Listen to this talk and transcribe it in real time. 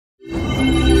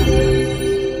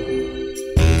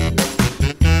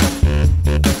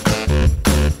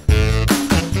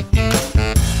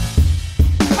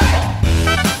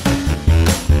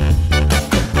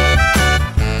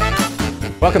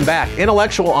Welcome back.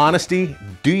 Intellectual honesty,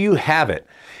 do you have it?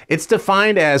 It's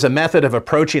defined as a method of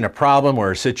approaching a problem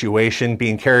or a situation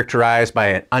being characterized by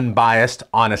an unbiased,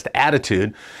 honest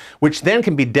attitude, which then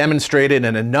can be demonstrated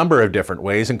in a number of different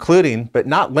ways, including, but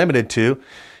not limited to,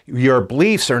 your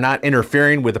beliefs are not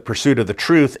interfering with the pursuit of the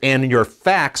truth and your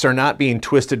facts are not being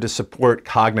twisted to support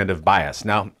cognitive bias.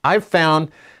 Now, I've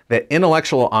found that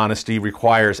intellectual honesty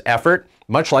requires effort.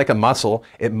 Much like a muscle,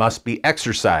 it must be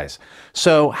exercised.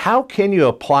 So how can you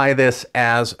apply this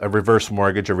as a reverse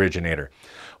mortgage originator?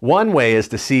 One way is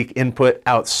to seek input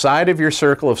outside of your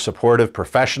circle of supportive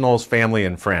professionals, family,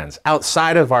 and friends,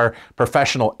 outside of our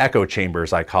professional echo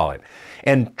chambers, I call it.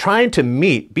 And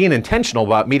being intentional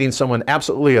about meeting someone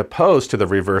absolutely opposed to the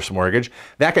reverse mortgage,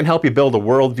 that can help you build a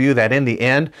worldview that in the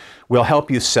end will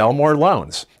help you sell more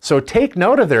loans. So take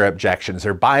note of their objections,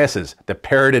 their biases, the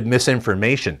parroted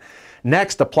misinformation.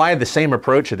 Next, apply the same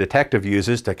approach a detective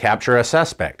uses to capture a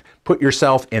suspect. Put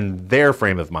yourself in their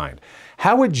frame of mind.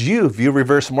 How would you view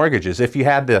reverse mortgages if you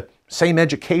had the same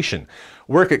education,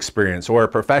 work experience, or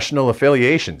professional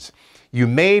affiliations? You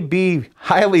may be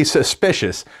highly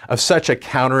suspicious of such a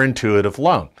counterintuitive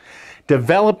loan.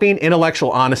 Developing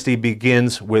intellectual honesty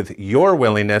begins with your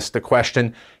willingness to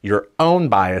question your own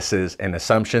biases and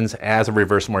assumptions as a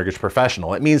reverse mortgage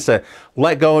professional. It means to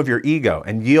let go of your ego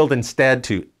and yield instead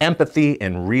to empathy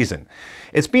and reason.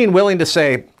 It's being willing to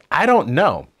say, I don't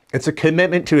know. It's a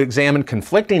commitment to examine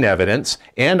conflicting evidence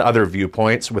and other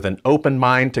viewpoints with an open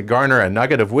mind to garner a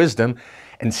nugget of wisdom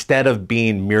instead of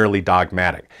being merely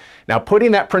dogmatic. Now,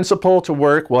 putting that principle to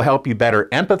work will help you better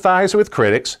empathize with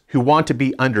critics who want to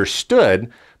be understood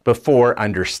before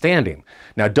understanding.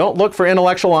 Now, don't look for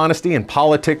intellectual honesty in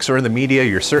politics or in the media.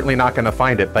 You're certainly not going to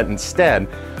find it, but instead,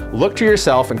 look to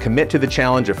yourself and commit to the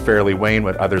challenge of fairly weighing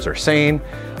what others are saying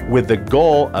with the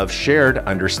goal of shared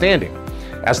understanding.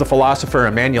 As the philosopher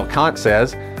Immanuel Kant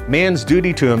says, man's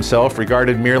duty to himself,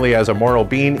 regarded merely as a moral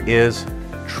being, is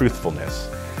truthfulness.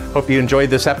 Hope you enjoyed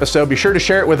this episode. Be sure to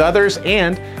share it with others,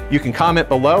 and you can comment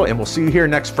below, and we'll see you here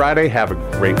next Friday. Have a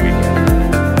great weekend.